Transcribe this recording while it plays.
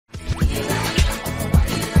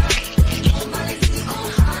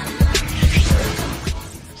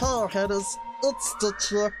Ohana's, it's Stitch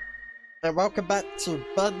here, and welcome back to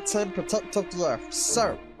Ben 10 Protect of the Earth.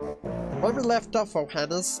 So, when we left off,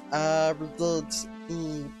 Ohana's, we did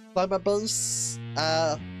the climber base.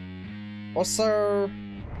 Also,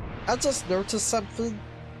 I just noticed something.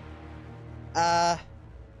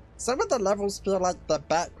 Some of the levels feel like they're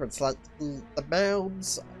backwards, like the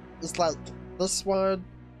mounds is like this one,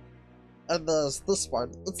 and there's this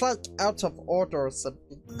one. It's like out of order or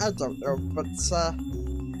something. I don't know, but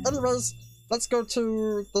anyways, let's go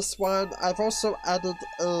to this one. I've also added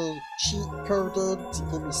a cheat code in to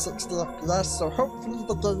give me 60 FPS, so hopefully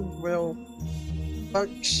the game will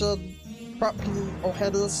function properly,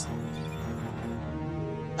 Ohana's.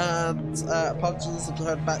 And apologies if you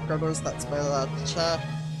heard background noise, that's my chair.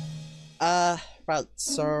 Right,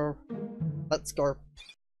 so let's go.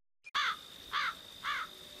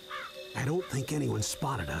 I don't think anyone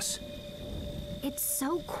spotted us. It's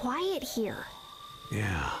so quiet here.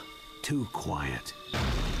 Yeah, too quiet.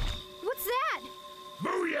 What's that?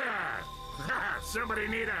 Booyah! Somebody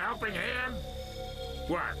need a helping hand?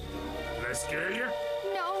 What? Did I scare you?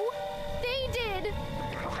 No, they did.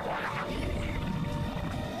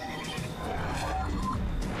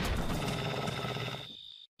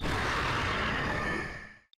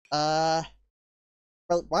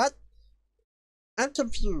 Wait, what? I'm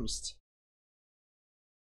confused.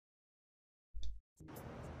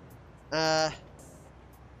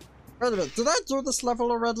 Wait a minute, did I do this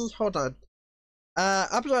level already? Hold on.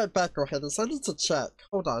 I'll be right back, Ohana's. I need to check.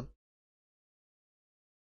 Hold on.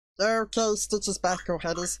 Okay, Stitch is back,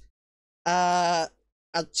 Ohana's. I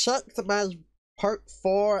checked my part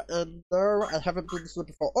 4, and no, I haven't been here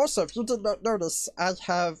before. Also, if you did not notice, I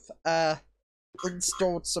have,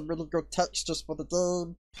 installed some really good textures for the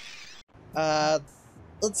game.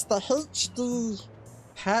 It's the HD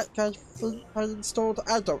pack I think I installed.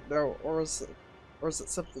 I don't know, or is it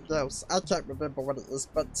something else? I can't remember what it is,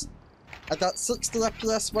 but I got 60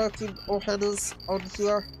 FPS working, Ohana's, on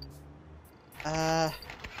here.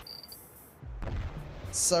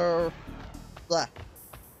 So yeah.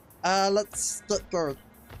 Let's get going.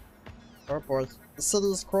 Oh boy. The city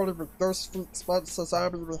is crawling with Ghost Freak's monsters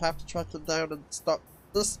army. We have to track him down and stop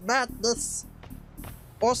this madness.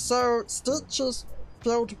 Also, Stitch is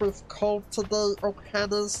filled with cold today,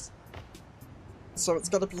 Ohana's. So it's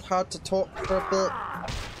gonna be hard to talk for a bit.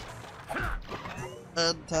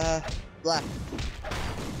 And, yeah.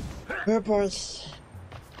 Oh boy.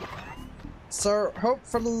 So,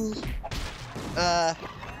 hopefully,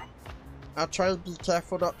 I'll try and be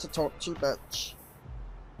careful not to talk too much.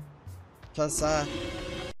 Because, oh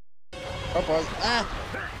boy. Ow!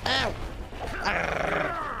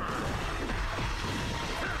 Arrgh.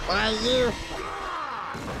 Why are you?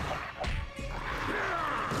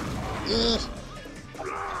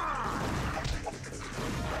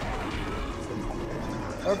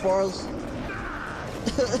 Oh boy.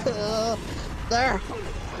 There!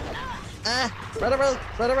 Run away!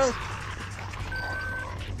 Run away!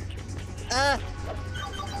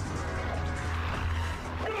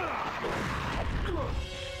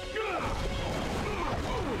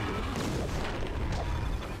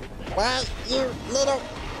 Why, you little...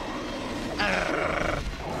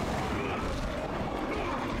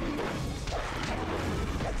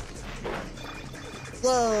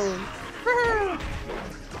 Yay!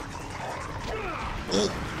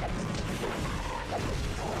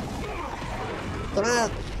 Come on!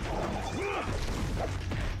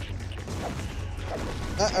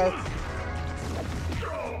 Uh-oh.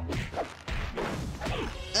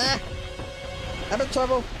 I'm in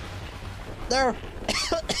trouble! No!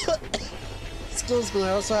 Excuse me, I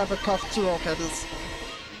also have a cough too, Ohana's.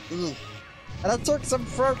 And I took some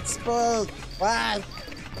throat spray! Why?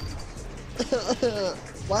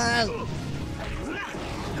 Why?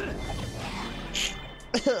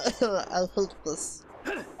 I hate this.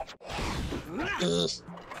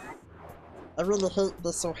 I really hate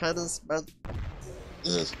this, Ohana's, man.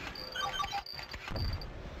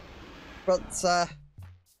 But,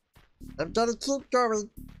 I'm gonna keep going.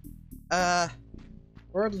 We're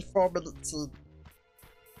already 4 minutes in.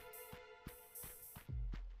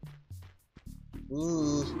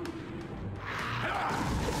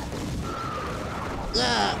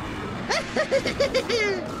 Yeah!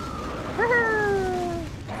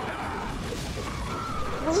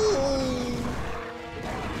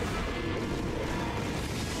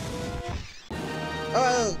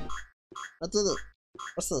 Oh, I did it.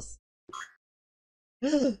 What's this?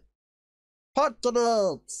 Pot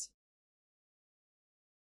grenades!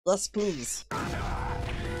 Yes, please.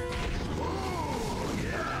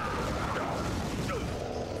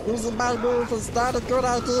 Using my move is not a good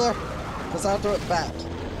idea, because I'll do it back.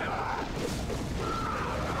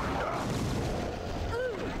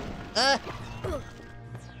 Ah!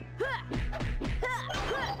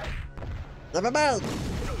 Never mind!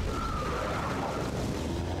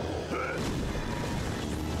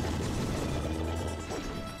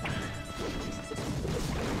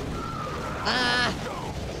 Ah!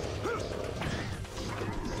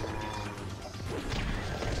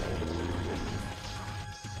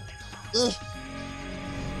 Ugh.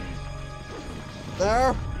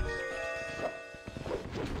 No!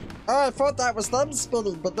 Oh, I thought that was them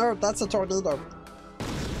spinning, but no, that's a tornado.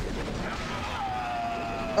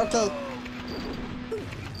 Okay.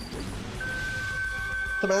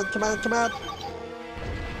 Come on, come on, come on!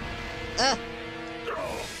 Ah!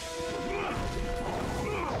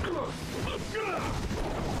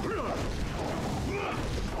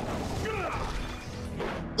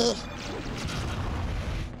 Ugh.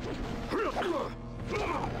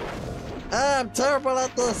 I'm terrible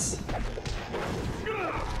at this!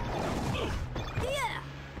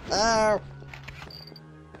 Ow!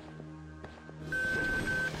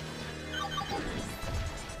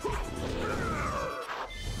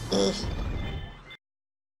 Ugh.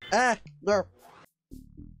 Ah! No!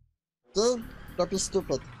 Game, don't be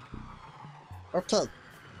stupid. Okay.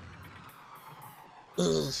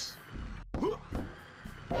 Ugh.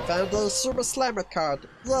 Found a Super Slammer card.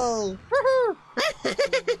 Yay! Woohoo!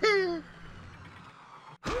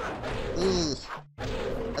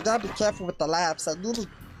 I gotta be careful with the laughs. I nearly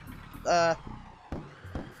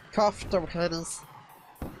coughed or hands.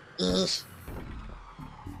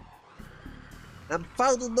 I'm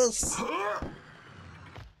fighting this.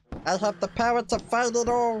 I have the power to fight it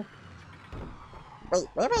all. Wait,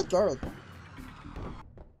 where am I going?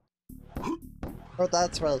 Oh,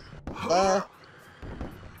 that's right.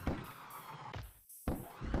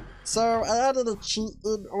 So I added a cheat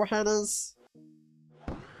in Ohana's.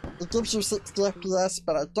 It gives you 60 FPS,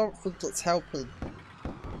 but I don't think it's helping.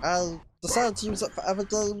 I decided to use it for other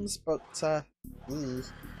games, but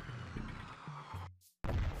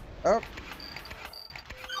Oh.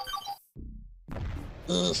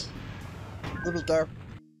 Here we go.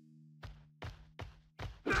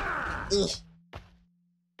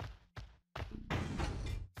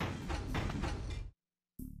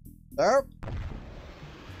 Oh.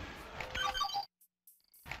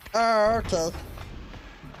 Oh, okay.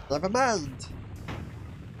 Never mind.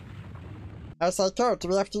 I was like, oh, do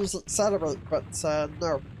we have to use Accelerate? But,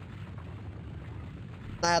 no.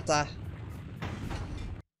 Nada.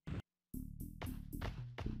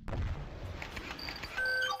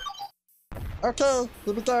 Okay,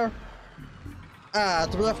 here we go. Ah,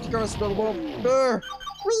 do we have to go as normal? No!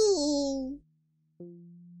 Whee!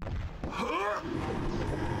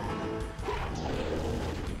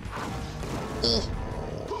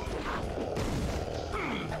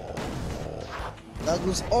 I'll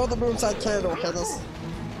use all the moves I can, O'Hannes.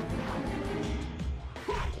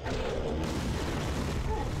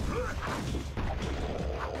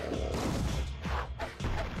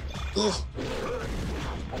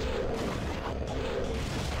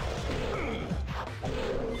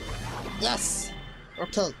 Yes!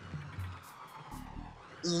 Okay.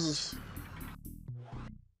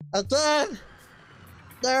 Again!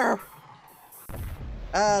 No!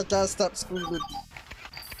 I gotta stop screaming.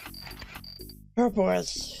 Oh boy.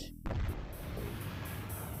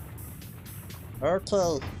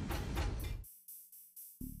 Okay.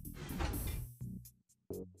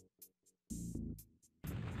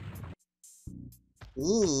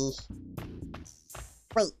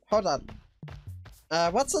 Wait, hold on.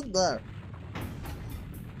 What's in there?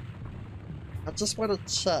 I just want to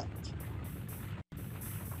check.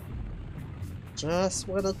 Just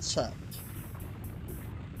want to check.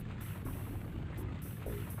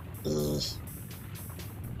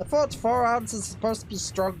 I thought 4 ounces is supposed to be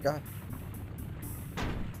stronger.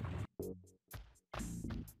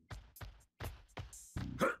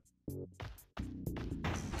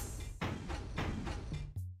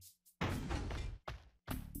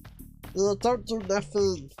 Yeah, don't do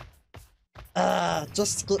nothing.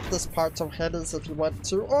 Just skip this part of Hannah's if you want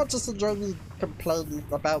to, or just enjoy me complaining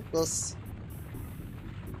about this.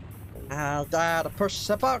 I gotta push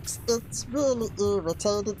the box, it's really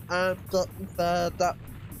irritating, I'm getting fed up.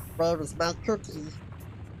 Where is my cookie?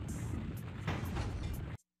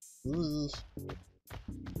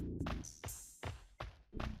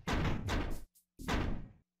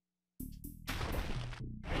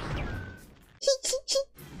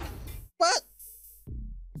 What?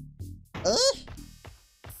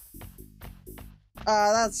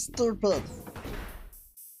 Ah, that's stupid.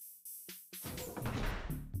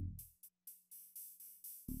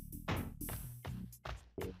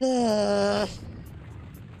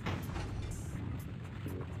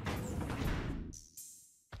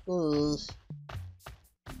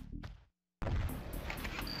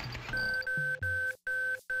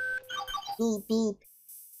 Beep beep.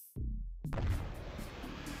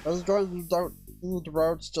 Where you going? You don't need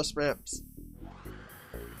roads, just ramps.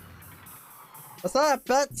 Is that a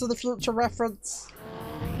Back to the Future reference?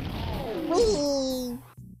 Whee!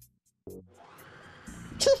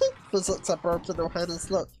 Physics are broken, no hands,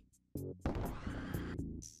 look.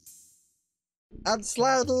 I'm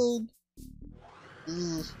sliding!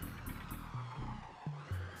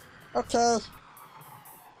 Okay.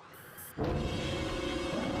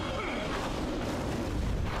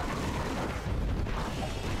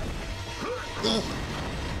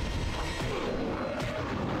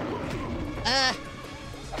 Ah!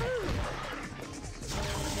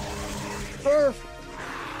 Burf!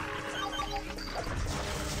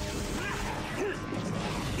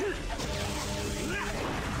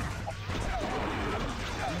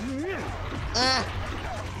 Ah!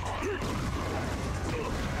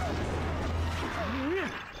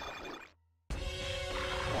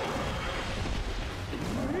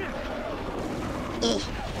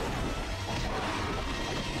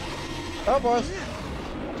 Oh boy!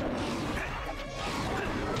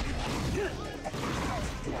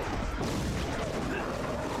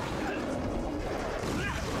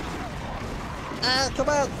 Ah, come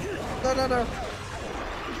on! No, no, no!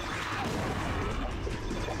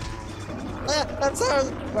 Ah, I'm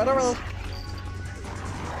sorry! Run away!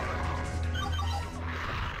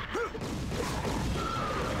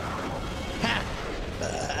 Ha!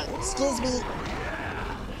 Excuse me!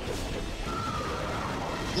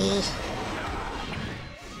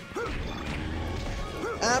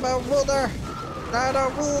 I'm a winner! Not a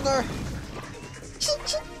winner!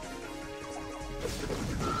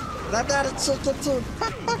 And I'm not a chicken too!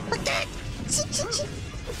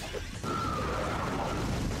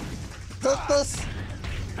 Take this!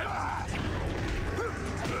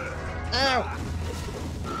 Ow!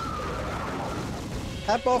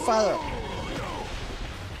 Apple fire!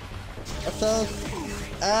 Okay.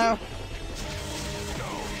 Ow!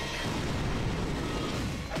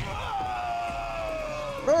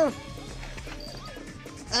 Move!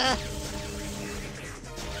 Ah!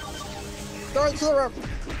 Going through him!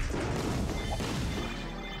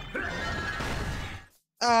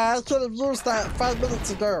 Ah, I could have used that 5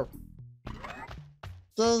 minutes ago.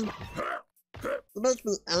 Game. It makes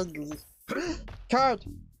me angry. Card!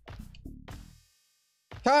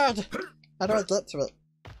 Card! How do I get to it?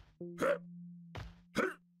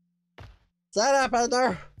 Shut up, I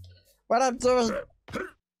know what I'm doing!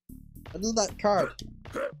 I need that card.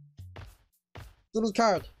 Give me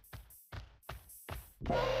card.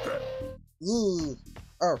 Yee.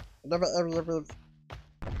 Oh, another area with...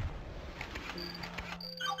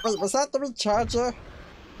 Wait, was that the recharger?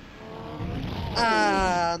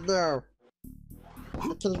 Ah, no. I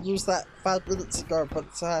could have used that 5 minutes ago, but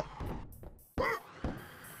where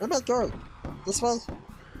am I going? This way?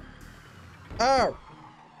 Oh!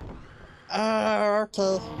 Oh,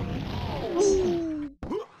 okay. Whee.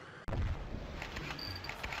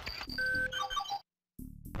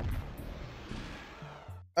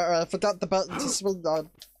 I forgot the button to swing on.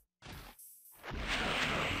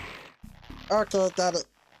 Okay, got it.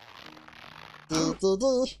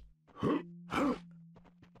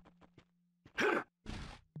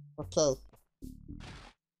 Okay.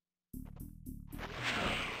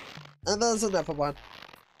 And there's another one.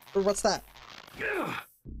 Ooh, what's that?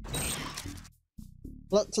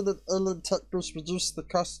 Lieutenant Alien Tech Boost reduce the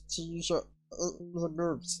cost to use your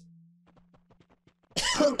nerves.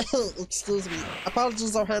 Excuse me.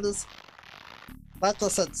 Apologies, Johannes. Like I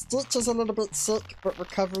said, Stitch is a little bit sick, but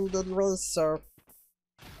recovering anyway, so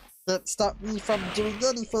can't stop me from doing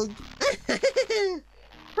anything.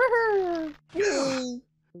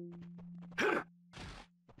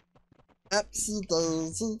 Upsy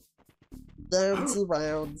daisy, downsy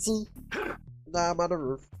roundsy. Now I'm on the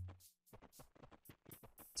roof.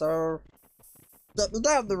 So, get me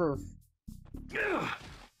down the roof.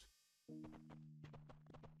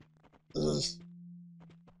 Ugh.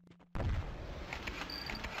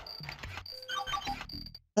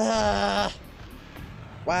 Ah,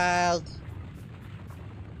 wild.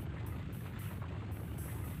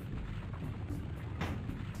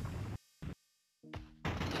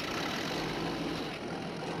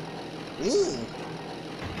 Ooh.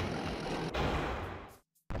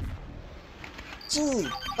 Gee,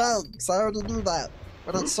 thanks. I already knew that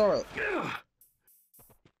when I saw it.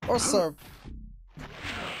 Also,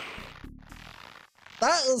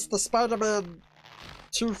 that is the Spider-Man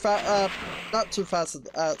not 2000,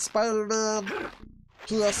 Spider-Man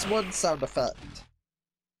PS1 sound effect.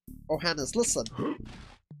 Oh, Hannah's, listen.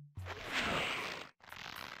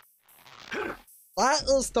 That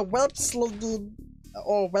is the web-slinging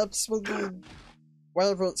or web swinging,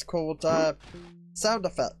 whatever it's called, sound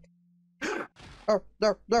effect. Oh,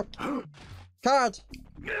 no, no! Card!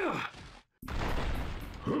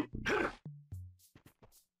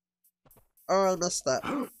 Oh, I missed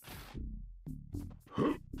that.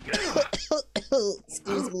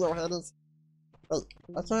 Excuse me, Johannes. Wait,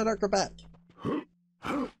 I cannot go back.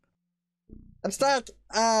 I'm stuck!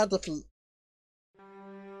 Ah, defeat.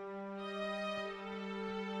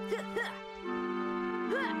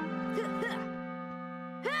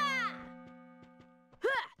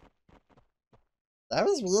 That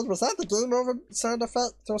was weird. Was that the game over sound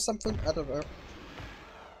effect or something? I don't know.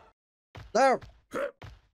 No!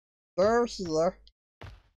 Go here.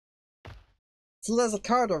 See, there's a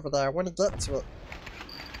card over there. I want to get to it.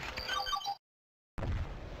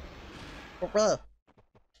 But where?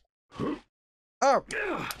 Oh!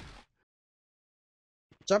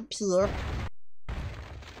 Jump here.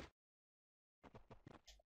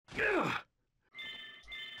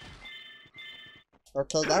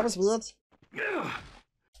 Okay, that was weird.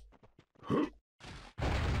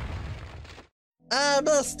 I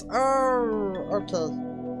missed! Oh, okay.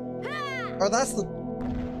 Oh, that's the...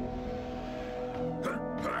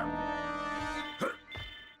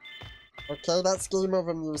 Okay, that's game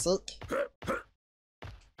over music.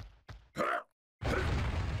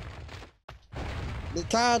 The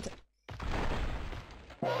card!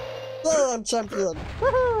 Yeah, I'm champion!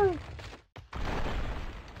 Woohoo!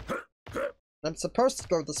 I'm supposed to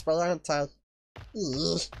go this way, aren't I?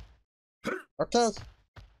 Okay.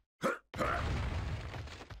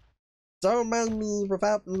 Don't mind me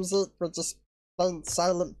without music, we're just playing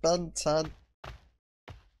Silent Ben 10.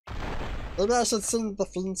 Maybe I should sing the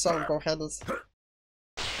theme song, Johannes.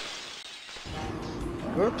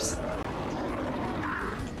 Oops.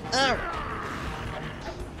 Ow!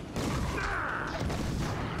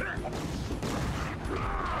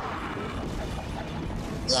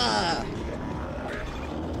 Yeah!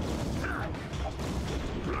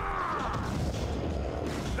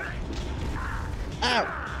 Ow!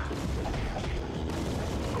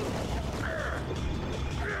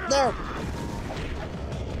 No!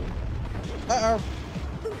 Uh-oh!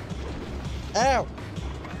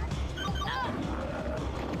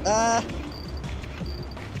 Ow!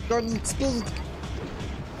 Don't need speed!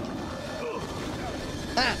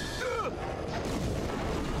 Ah!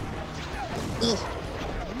 Ugh.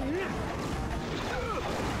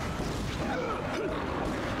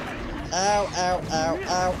 Ow, ow, ow,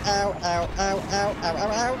 ow, ow, ow, ow, ow, ow, ow,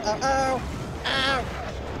 ow, ow, ow, ow!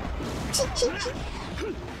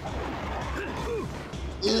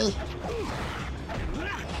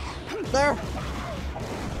 No!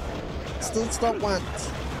 Still stop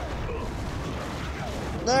once.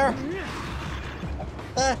 No!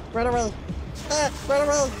 Ah, run away! Ah, run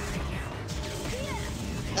away!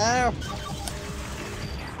 Ow!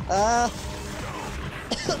 Ah!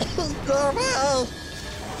 Go away!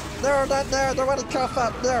 No, not there! I don't want to cough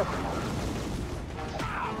up, no!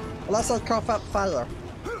 Unless I cough up fire.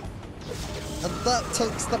 And that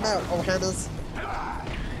takes them out, Johannes.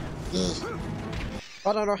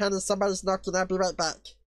 Hold on, Johannes, somebody's knocking, I'll be right back.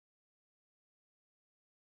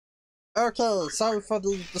 Okay, sorry for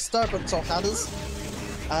the disturbance, Johannes.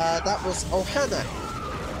 That was Ohana.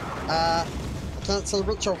 I can't say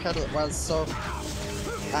which Ohana it was, so...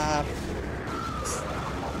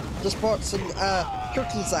 just bought some,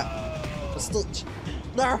 cookies up for Stitch.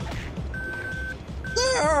 No!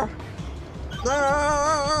 No! No!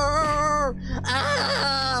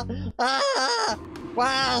 Ah! Ah!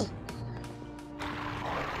 Why?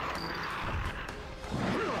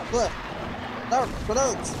 Look! No!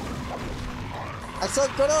 Grenades! I said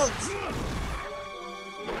grenades!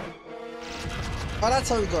 Oh, that's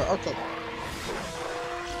how you do it. Okay.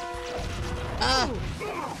 Ah!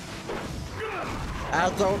 I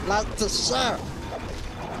don't like to share!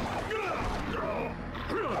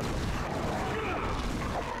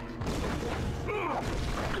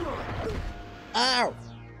 Ow!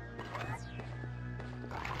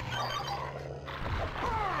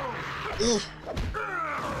 Ugh.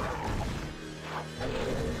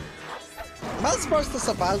 Am I supposed to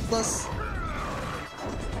survive this?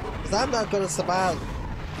 Because I'm not gonna survive.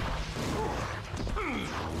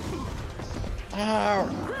 Ow!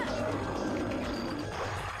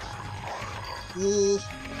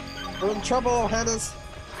 We're in trouble, Johannes.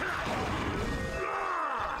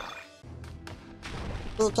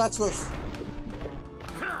 Here, catch this.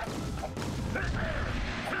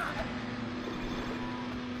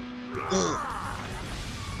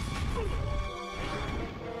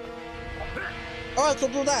 Oh, I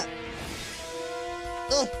can do that!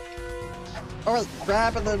 Alright,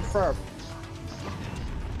 grab and then firm.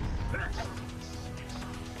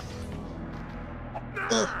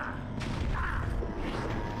 Ugh.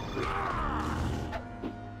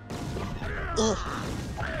 Ugh.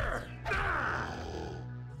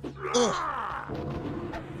 Ugh.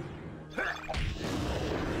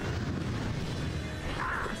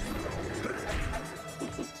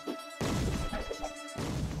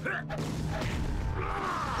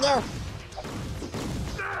 No!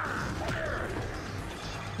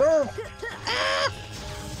 Move! Ah!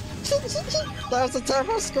 That was a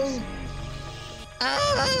terrible scream!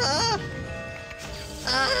 Ah!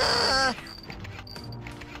 Ah!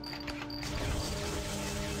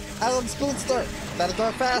 Alan Speedster! Gotta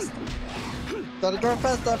go fast! Gotta go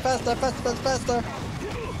faster, faster, faster, faster!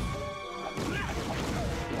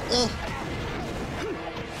 Ugh.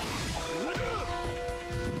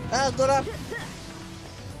 Ah, get up!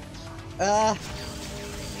 Ah!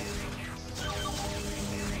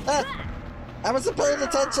 I wasn't paying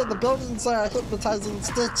attention, the buildings are hypnotizing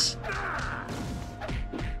Stitch!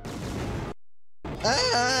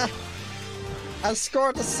 Ah! I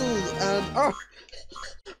scored a C and oh!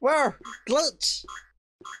 Whoa! Glitch!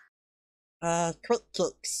 Quick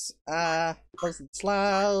kicks. Poison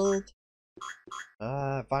slide.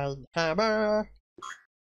 Violent hammer.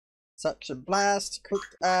 Suction blast. Quick,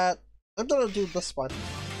 I'm gonna do this one.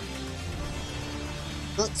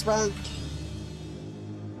 Next rank.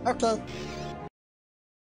 Okay.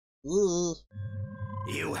 You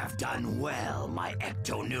have done well, my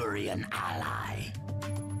Ectonurian ally.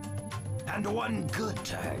 And one good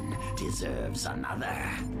turn deserves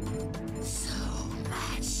another. So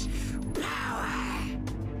much power!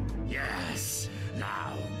 Yes,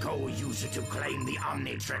 now go use it to claim the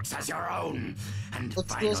Omnitrix as your own, and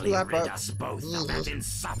finally rid us both of that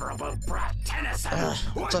insufferable brat Tennyson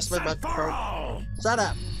once and for all! Shut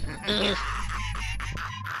up!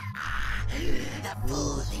 The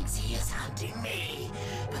fool thinks he is hunting me,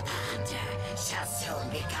 but the hunter shall soon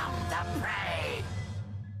become the prey!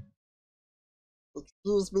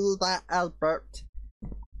 Excuse me, that Albert.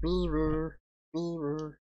 Beaver.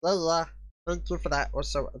 Yeah. Thank you for that.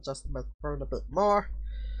 Also, adjust my phone a bit more.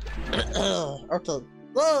 Okay.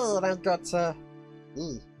 Oh, and I got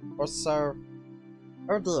also.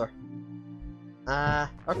 Oh dear.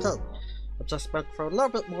 Okay. Adjust my phone a little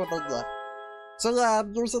bit more than that. So yeah,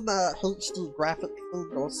 I'm using a HD graphic thing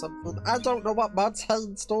or something. I don't know what mods had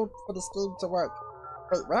installed for this game to work.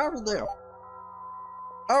 Wait, where are we now?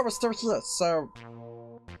 Oh, we're still here, so...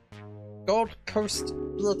 Gold Coast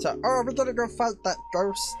Theater. Oh, we're gonna go fight that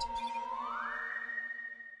ghost.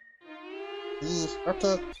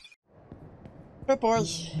 Okay. Oh boy.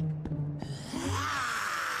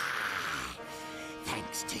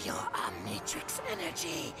 Thanks to your Omnitrix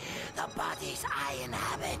energy, the bodies I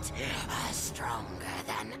inhabit are stronger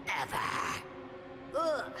than ever.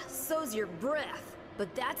 Ugh, so's your breath.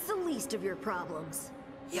 But that's the least of your problems.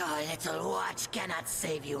 Your little watch cannot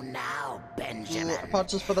save you now, Benjamin.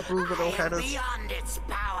 Punches for the bruiser, no headers. Beyond its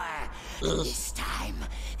power. This time,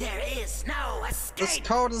 there is no escape. This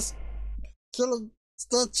code is killing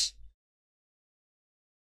Stitch.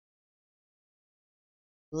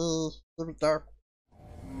 Here we go.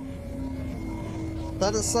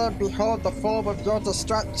 That is said, behold the form of your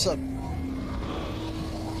destruction.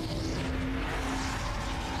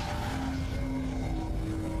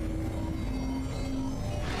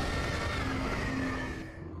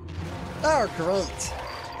 Oh, great.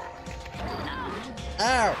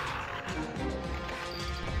 Ow.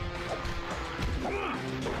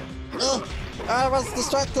 Ugh, I was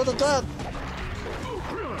distracted again.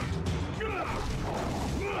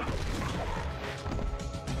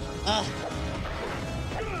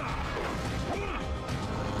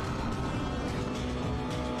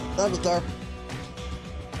 There we go.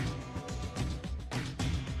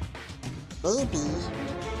 Maybe.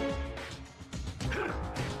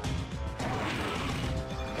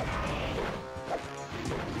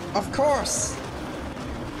 Of course!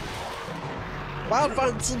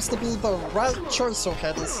 Wildvine seems to be the right choice,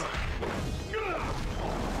 O'Henness.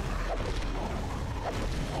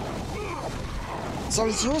 So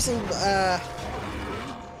he's using,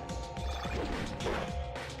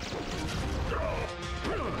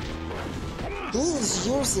 he's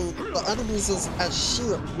using the enemies as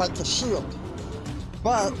shield, like a shield.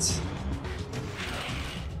 But,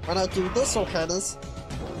 when I do this, O'Henness,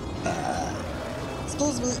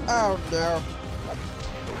 excuse me, oh no.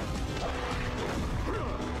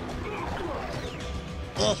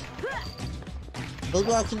 Ugh.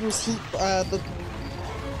 Maybe I can use heat, no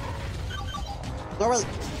wait.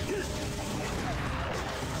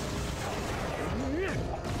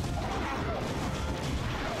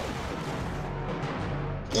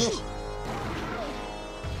 Ugh.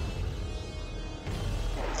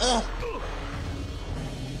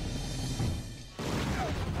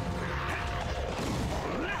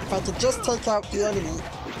 can just take out the enemy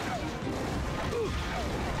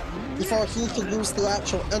before he can use the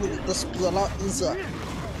actual enemy. This will be a lot easier.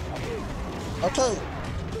 Okay.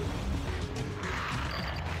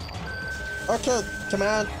 Okay, come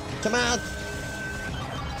on, come on.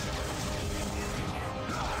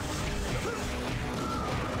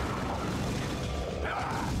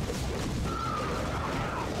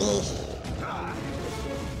 Ugh.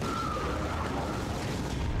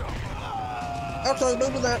 Okay,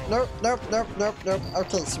 maybe not. Nope, nope, nope, nope, nope.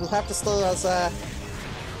 Okay, so we have to stay as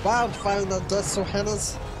wildfire and Death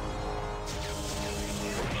Johannes.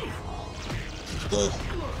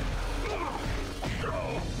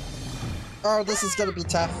 Oh, this is gonna be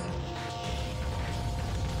tough.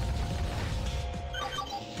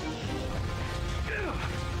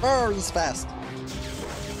 Oh, he's fast.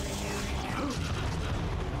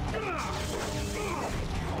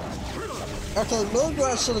 Okay, maybe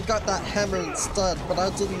I should have got that hammer instead, but I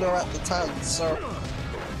didn't know at the time, so...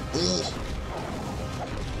 Ugh.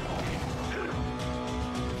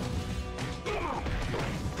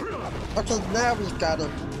 Okay, now we've got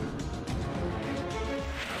him.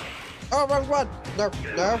 Oh, wrong one! No,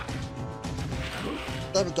 no.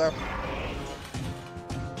 There we go.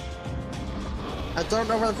 I don't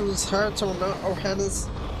know whether he's hurt or not, Johannes.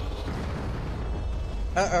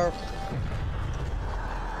 Uh-oh.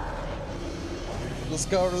 He's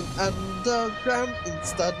going underground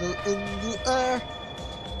instead of in the air.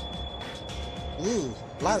 Ooh,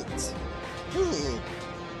 light. Ooh.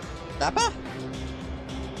 Dapper?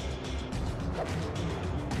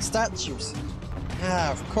 Statues.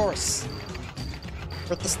 Ah, of course.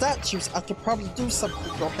 With the statues, I could probably do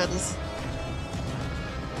something, Johannes.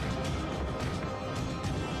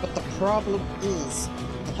 But the problem is,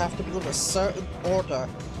 they have to be in a certain order.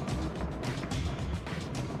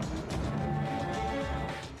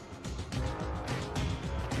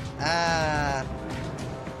 Ah.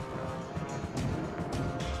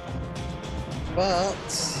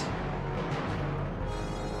 But...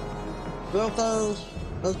 will they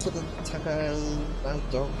make it in time? I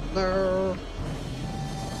don't know.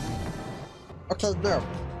 Okay, no.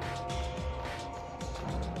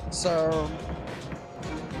 So...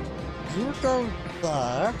 you go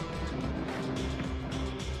there.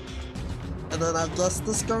 And then I guess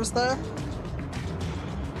this goes there?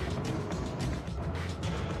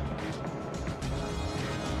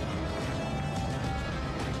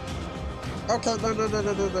 Okay, no,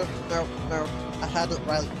 I had it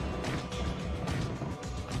right.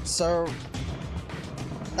 So,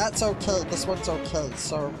 that's okay, this one's okay,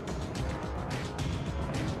 so...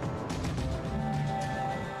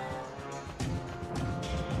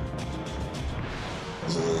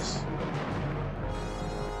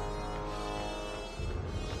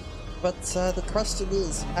 But, the question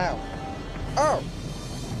is, how? Oh!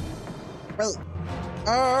 Wait.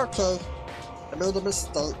 Oh, okay. I made a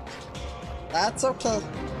mistake. That's okay.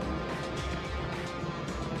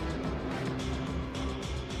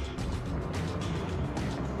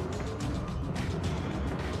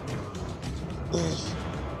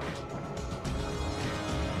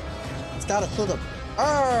 It's gotta hit him.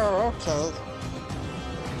 Oh, okay.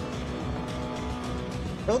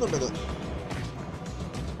 Wait a minute.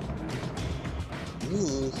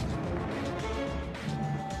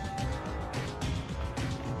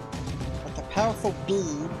 Like a powerful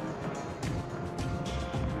beam.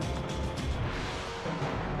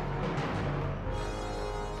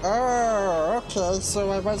 Oh, okay, so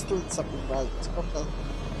I was doing something right. Okay.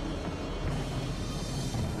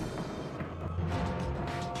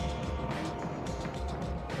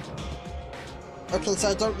 Okay, so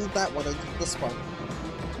I don't need that one, I need this one.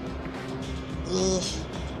 Ugh.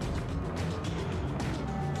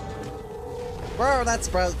 Whoa, that's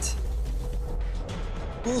bright.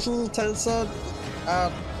 Hee Tenson.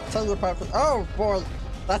 Tell you apart from. Oh boy,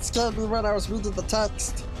 that scared me when I was reading the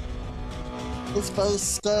text. His face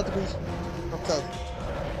scared me. Okay.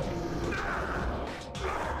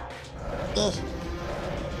 Ugh.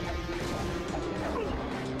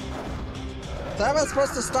 So how am I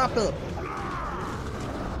supposed to stop him?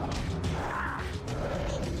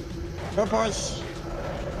 Oh boy.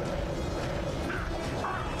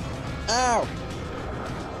 Ow!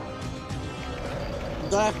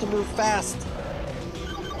 You have to move fast.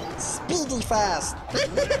 Speedy fast.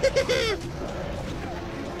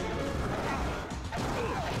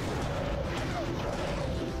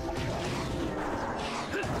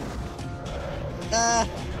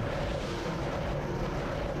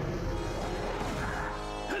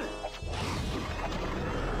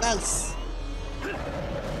 Nice.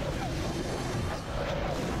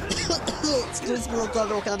 Excuse me again,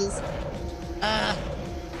 Johannes.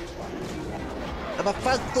 I'ma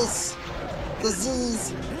fight this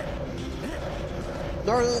disease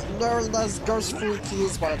known as Ghost Fruit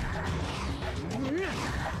is one.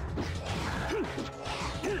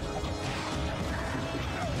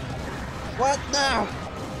 What now?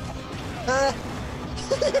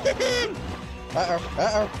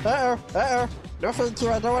 Uh-oh. No thank you,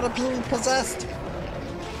 I don't want to be possessed.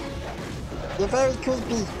 You're very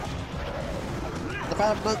creepy. If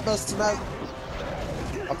I have nightmares tonight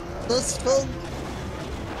of this thing,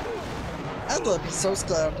 I'm gonna be so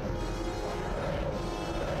scared.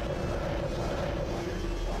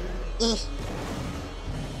 Ugh.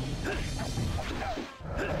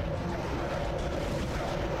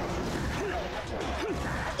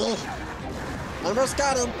 Ugh. I almost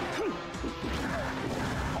got him.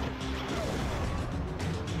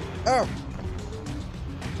 Oh.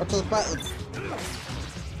 Okay, button.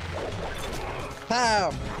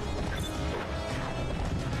 Pow.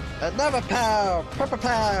 Another pow.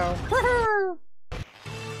 Pow. Woohoo.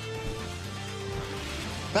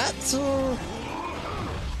 Back to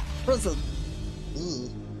prison.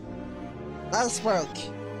 Nice work.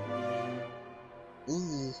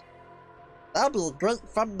 That'd be a great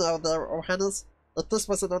thumbnail there, Ohannes, if this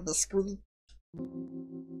wasn't on the screen.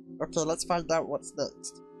 Okay, let's find out what's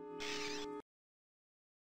next.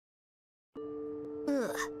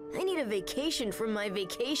 Ugh, I need a vacation from my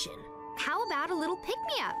vacation. How about a little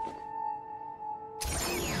pick-me-up?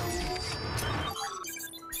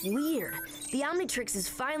 Weird. The Omnitrix is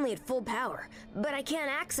finally at full power, but I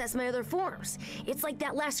can't access my other forms. It's like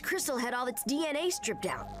that last crystal had all its DNA stripped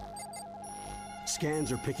out.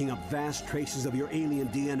 Scans are picking up vast traces of your alien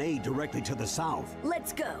DNA directly to the south.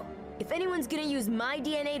 Let's go. If anyone's gonna use my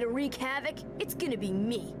DNA to wreak havoc, it's gonna be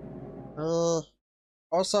me.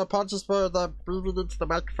 Also, apologies for the breathing into the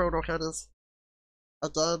microphone, Ohannes.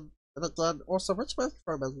 Again and again. Also, which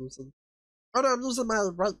microphone am I using? Oh no, I'm using my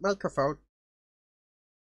right microphone.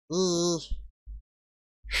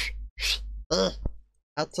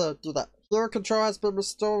 Had to do that. Hero control has been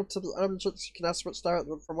restored to the Omnitrix. You can now switch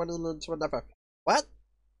directly from one alien to another. What?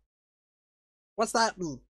 What's that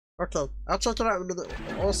mean? Okay, I'll check it out in a minute.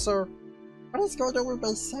 Also, what is going on with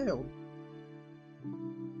my sound?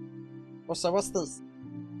 Also, what's this?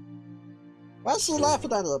 Why is she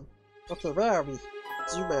laughing at him? Okay, where are we?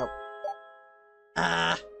 Zoom out.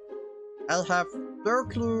 I have no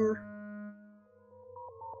clue.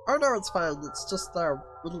 Oh no, it's fine. It's just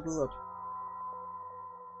really weird.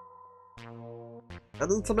 I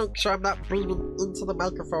need to make sure I'm not breathing into the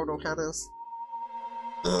microphone, Ohannes.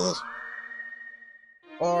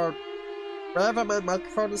 Or wherever my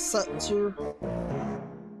microphone is set to.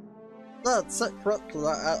 Yeah, it's set correctly.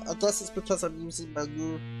 I guess it's because I'm using my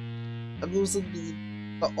new. I'm using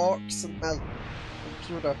the aux in my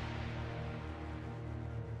computer.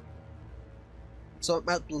 So it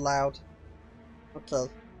might be loud. Okay.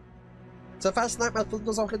 So if I snap my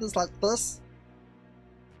fingers on it, it's like this.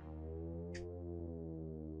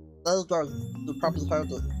 There you go. You probably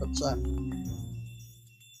heard it, but yeah.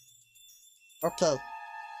 Okay.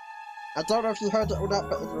 I don't know if you heard it or not,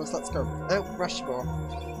 but anyways, let's go. Mount Rushmore.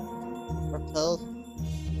 Okay.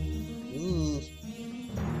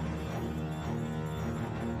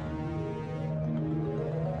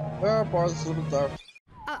 Oh boy, here we go.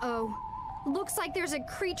 Uh-oh. Looks like there's a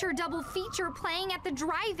creature double feature playing at the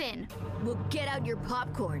drive-in. Well, get out your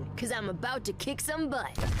popcorn, cause I'm about to kick some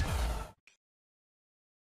butt.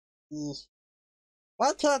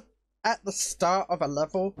 Why can't, at the start of a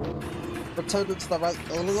level, return into the right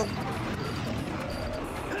alien?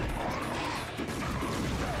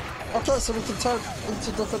 Okay, so we can turn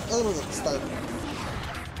into different aliens then.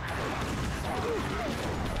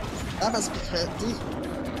 That must be handy.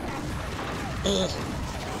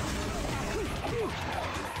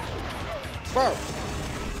 Whoa!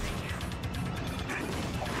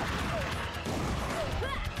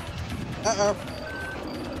 Uh-oh.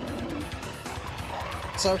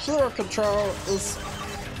 So hero control is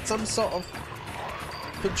some sort of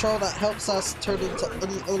control that helps us turn into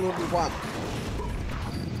any alien we want.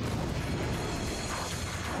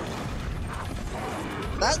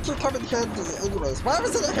 That could come in handy anyways. Why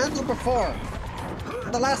wasn't it handy before?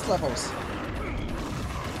 In the last levels.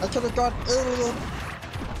 I could have gone alien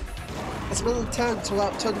as many times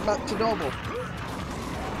without turning back to normal.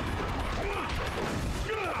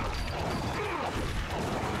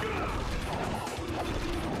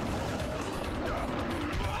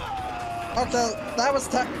 Okay, that was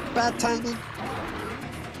bad timing.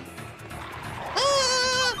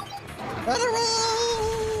 Ah! Run away!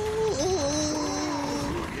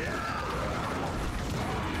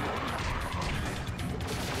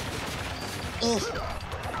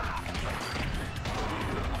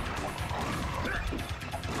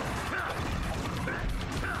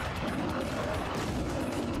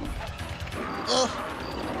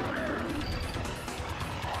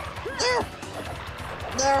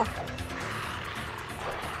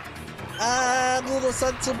 I need a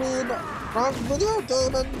sense to be in wrong video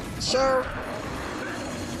game and show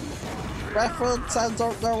reference. I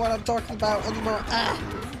don't know what I'm talking about anymore. Ah!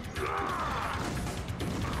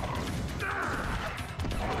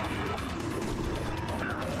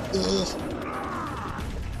 Ugh.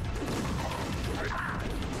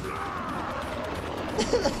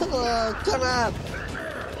 Oh, come on!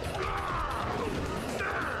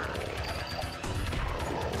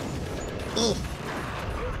 Ugh.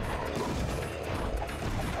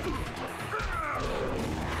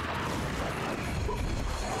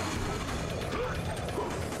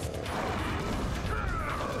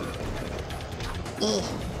 Ugh.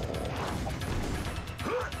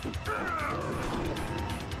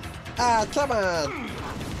 Ah, come on!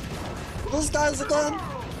 These guys again?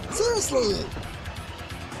 Seriously!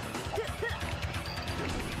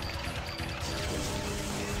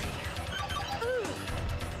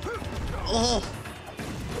 Ugh.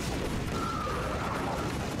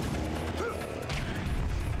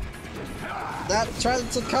 Not trying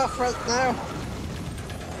to cough right now.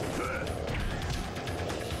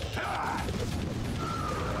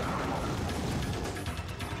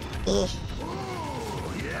 Ugh.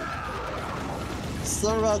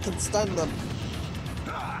 So I can stun them.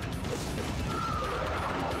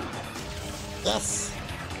 Yes.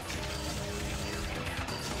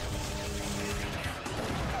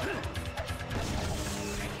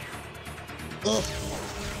 Ugh.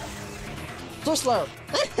 Too slow.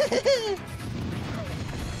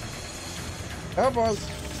 Oh boy.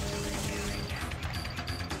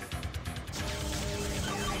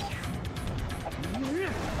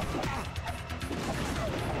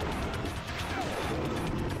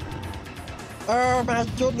 Oh my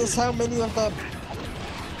goodness, how many of them?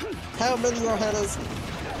 How many Johannas?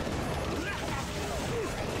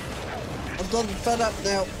 I'm getting fed up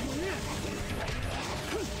now.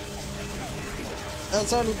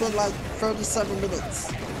 It's only been like 37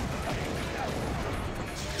 minutes.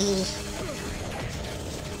 Ugh.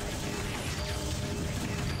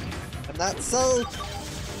 I'm not safe.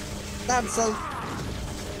 I'm safe.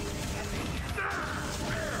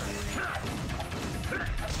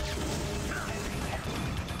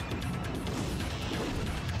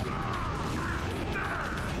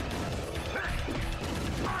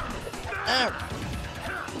 Ow!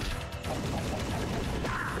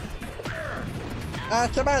 Ah,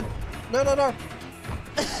 come on! No, no, no!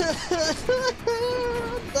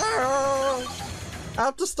 No! I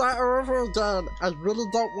have to start over again. I really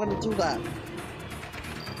don't want to do that.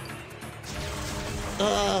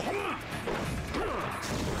 I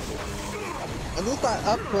need that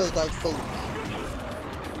upgrade, I think.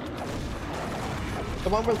 The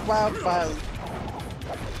one with wildfire.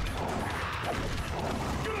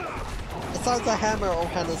 It sounds like a hammer,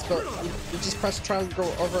 Johannes, but you just press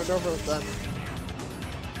triangle over and over again.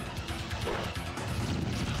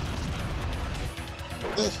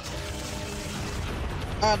 Ugh.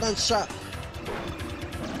 Ah, nice shot.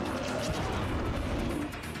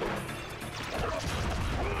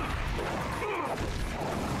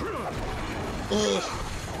 Ugh.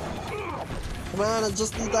 Come on, I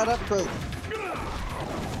just need that upgrade.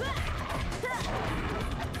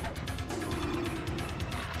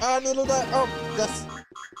 I needed that. Oh, yes.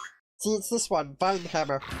 See, it's this one, Vine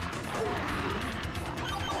Hammer.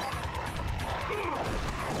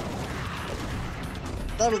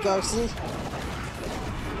 There we go, see?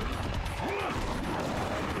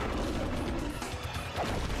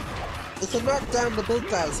 It can knock down the big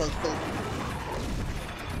guys, I think.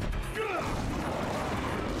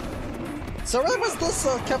 So where was this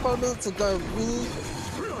a couple of minutes ago? Me,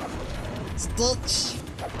 Stitch,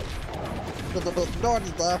 with a bit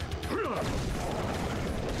naughty there.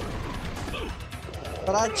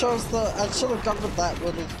 But I chose I should have gone with that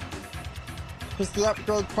really. Because the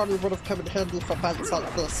upgrade probably would have come in handy for fights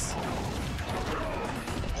like this.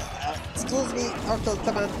 Excuse me, okay,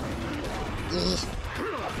 come on. Ugh.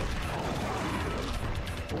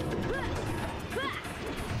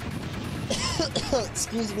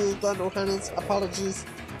 Excuse me again, Johannes, apologies.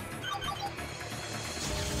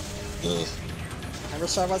 Ugh. I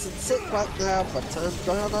wish I wasn't sick right now, but I'm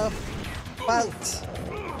gonna fight.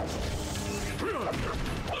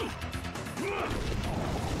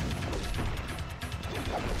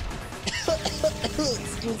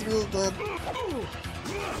 Excuse me again.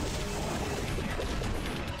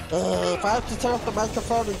 If I have to turn off the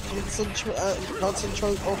microphone and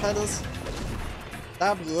concentrate, Johannes,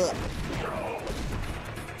 that'd be it.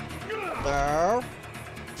 No.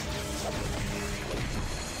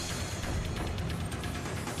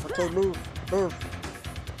 Okay, move, move.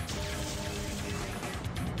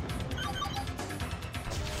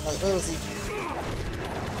 Like, where is he?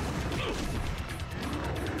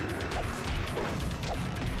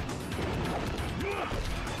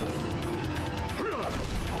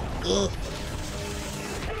 Ugh.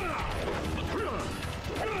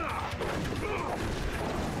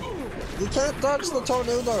 You can't dodge the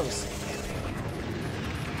tornadoes.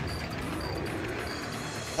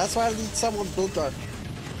 That's why I need someone bigger.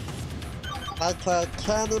 Like a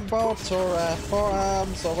Cannonbolt or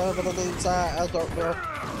Forearms or whatever the names are, I don't know.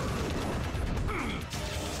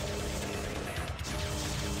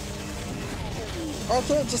 I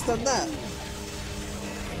can't just done that.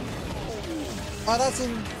 Oh, that's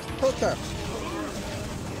even quicker.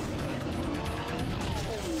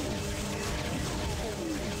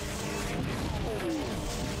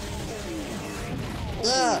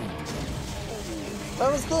 Yeah.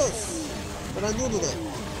 Where was this? When I needed it.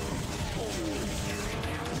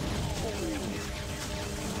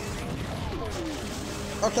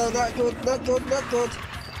 Okay, not good, not good, not good.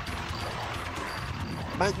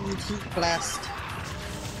 Might need heat blast.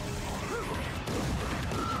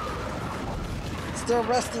 Still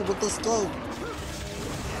rusty with this game.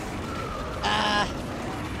 Ah!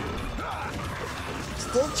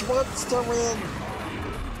 Stage wants to win.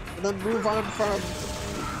 And then move on from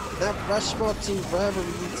Mount Rushmore to wherever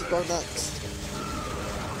we need to go next.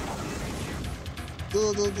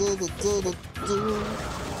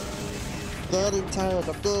 Getting tired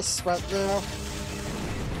of this right now.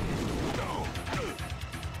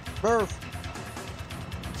 Move.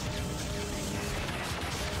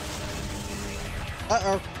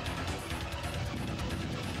 Uh-oh.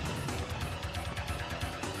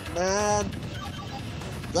 Man.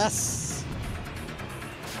 Yes.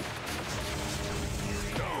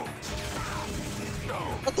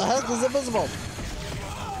 What the heck? He's invisible.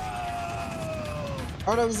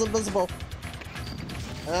 Oh no, he's invisible.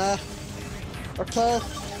 Okay.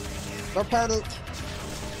 No panic.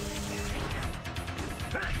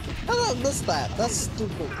 How did I miss that? That's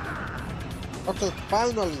stupid. Okay,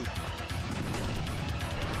 finally.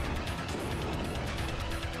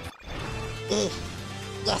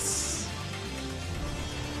 Yes!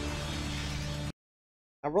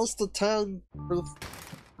 I roasted time with...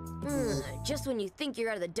 Just when you think you're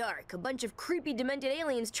out of the dark, a bunch of creepy demented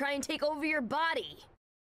aliens try and take over your body.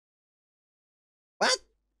 What?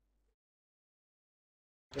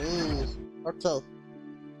 Okay.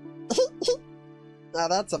 Now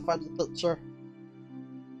that's a funny picture.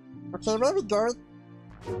 Okay, where we going?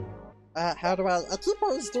 How do I keep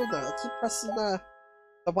always doing that. I keep pressing the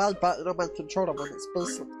Y button on my controller when it's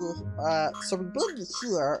basically, so we've been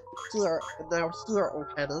here, and now here,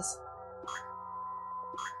 Ohana's.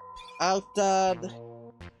 I've done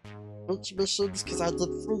each missions, because I did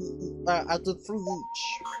three each.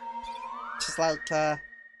 Which is like,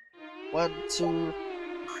 1, 2,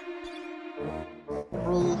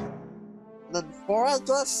 3, and then 4, I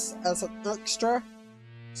guess, as an extra.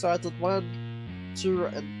 So I did 1, 2,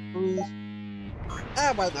 and 3.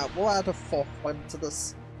 Why not? We'll add a 4th one to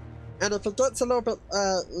this. And if it gets a little bit,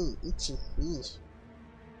 itchy.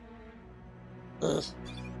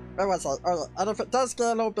 Where was I? Oh, and if it does get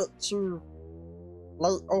a little bit too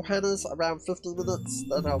late, Ohana's, around 50 minutes,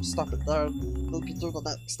 then I'll stop it there and maybe do the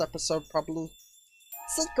next episode, probably.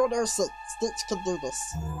 Sync or 6, Stitch can do this.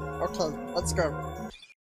 Okay, let's go.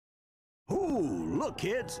 Ooh, look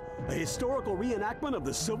kids! A historical reenactment of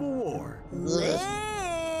the Civil War. Lame!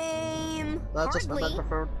 Just my Hardly.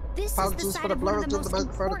 microphone. This Apologies is the for site of one of the blowing in most the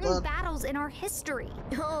microphone important again. battles in our history.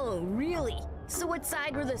 Oh, really? So what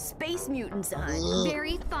side were the space mutants on?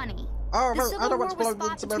 Very funny. Oh, The wait, I Civil know War what's was blowing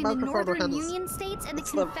fought into my between the microphone, Northern Ohana's. Union states and the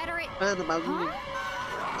It's the Confederate... fan in my room.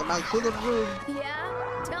 Huh? In my hidden room.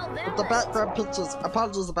 Yeah? Tell them With the it. background pictures.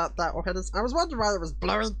 Apologies about that, Ohana's. I was wondering why it was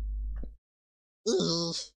blurry.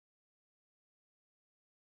 Ugh.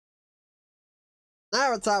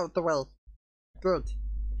 Now it's out of the way. Good.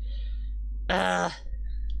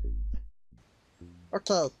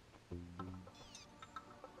 Okay.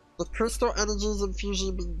 The crystal energies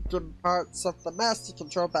infusion begin parts of the master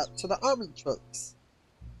control back to the Omnitrix.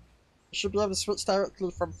 You should be able to switch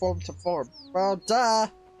directly from form to form. Well, duh!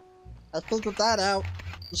 I figured that out.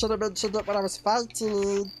 You should have mentioned it when I was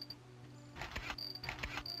fighting.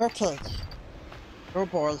 Okay. Oh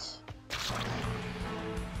boy.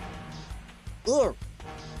 Ew!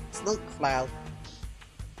 Snake fly.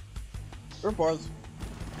 Oh boy.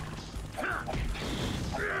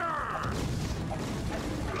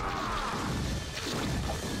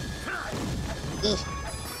 Ugh.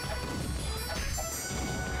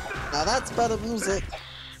 Now that's better music.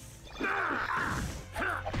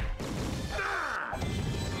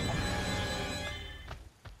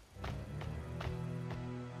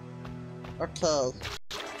 Okay.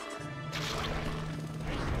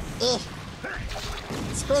 Ugh.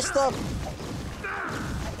 Squished up.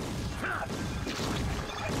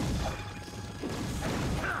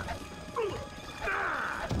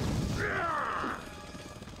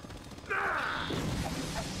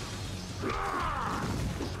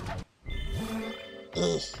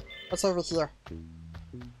 Ugh. What's over here?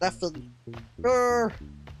 Nothing. Grr.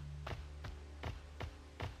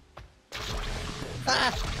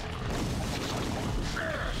 Ah!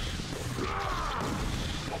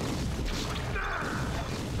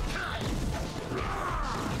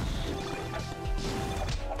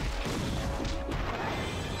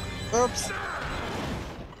 Oops.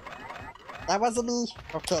 That wasn't me.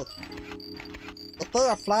 Okay. If they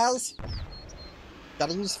are flies,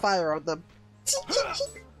 gotta use fire on them.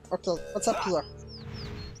 Okay, what's up here?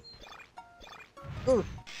 Ooh.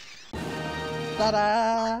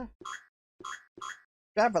 Ta-da!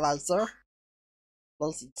 Gravelizer.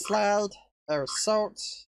 Blazing Slide. Air Assault.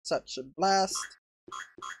 Section Blast.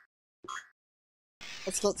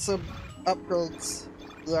 Let's get some upgrades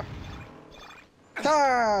here.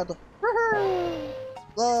 Card! Woohoo!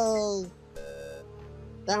 Yay!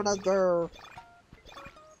 Down I go.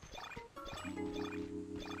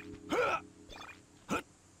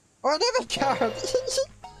 Oh, another card!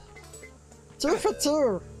 2 for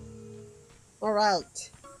 2!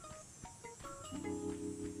 Alright.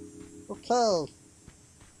 Okay.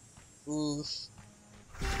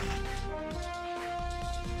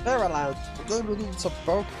 Paralyzed. The game needs some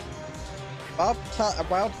both. Bobcat and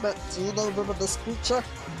Wildmat, do you know remember this creature?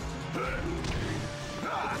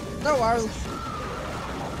 No worries.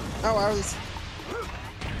 No worries.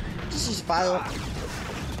 Just use fire.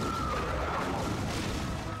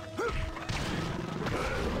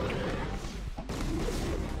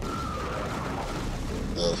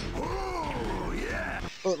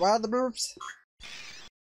 Wait, what are the moves?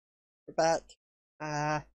 We're back.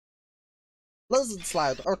 Blazing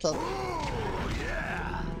Slide, okay.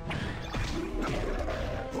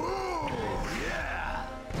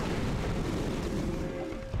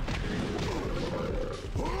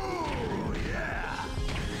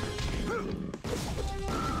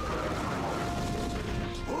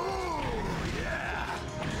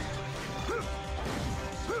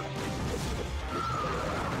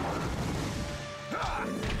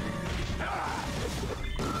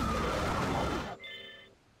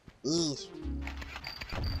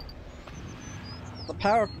 The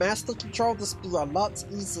power of Master Control, this will be a lot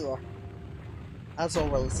easier. As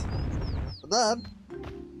always. And then...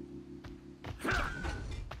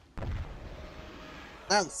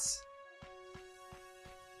 Nice.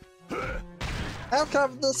 How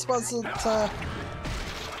come this wasn't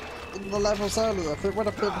in the levels earlier? If it would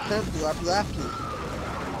have been handy, I'd be happy.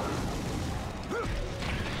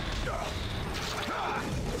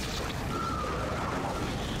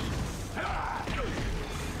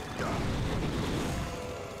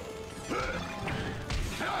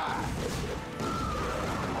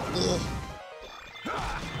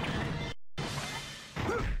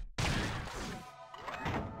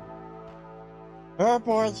 Oh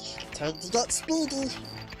boy, time to get speedy.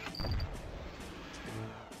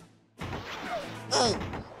 Hey!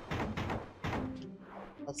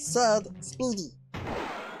 I said speedy.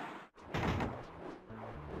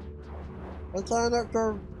 Why can't I not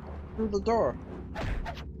go through the door?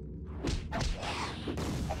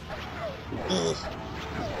 Ugh.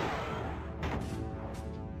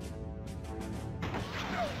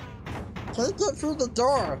 Can't get through the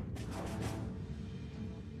door.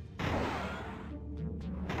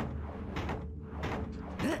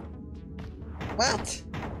 What?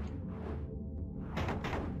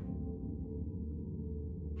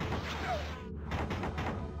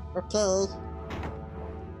 Okay.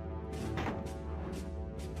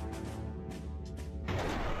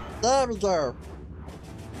 There we go.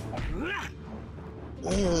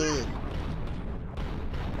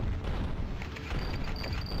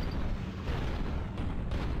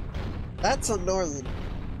 That's annoying.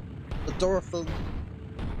 The door thing.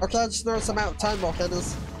 Okay, I just noticed I'm out of time,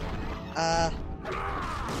 Volcanoes.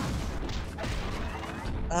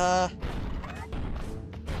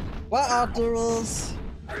 What I'll do is...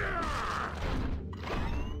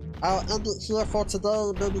 I'll end it here for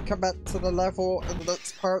today, maybe come back to the level in the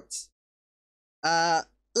next part.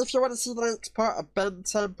 If you want to see the next part of Ben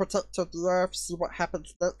 10 Protector of the Earth, see what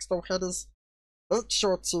happens next, Volcanoes, make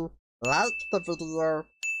sure to like the video,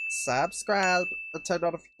 subscribe, and turn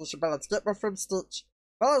notification bell to get more from Stitch.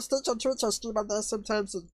 Follow Stitch on Twitch, I stream on there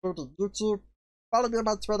sometimes, including YouTube. Follow me on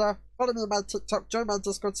my Twitter, follow me on my TikTok, join my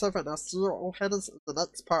Discord server, and I'll see you all headers in the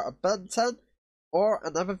next part of Ben 10. or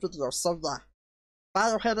another video. So yeah,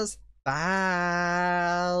 Biohitters,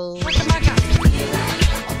 bye!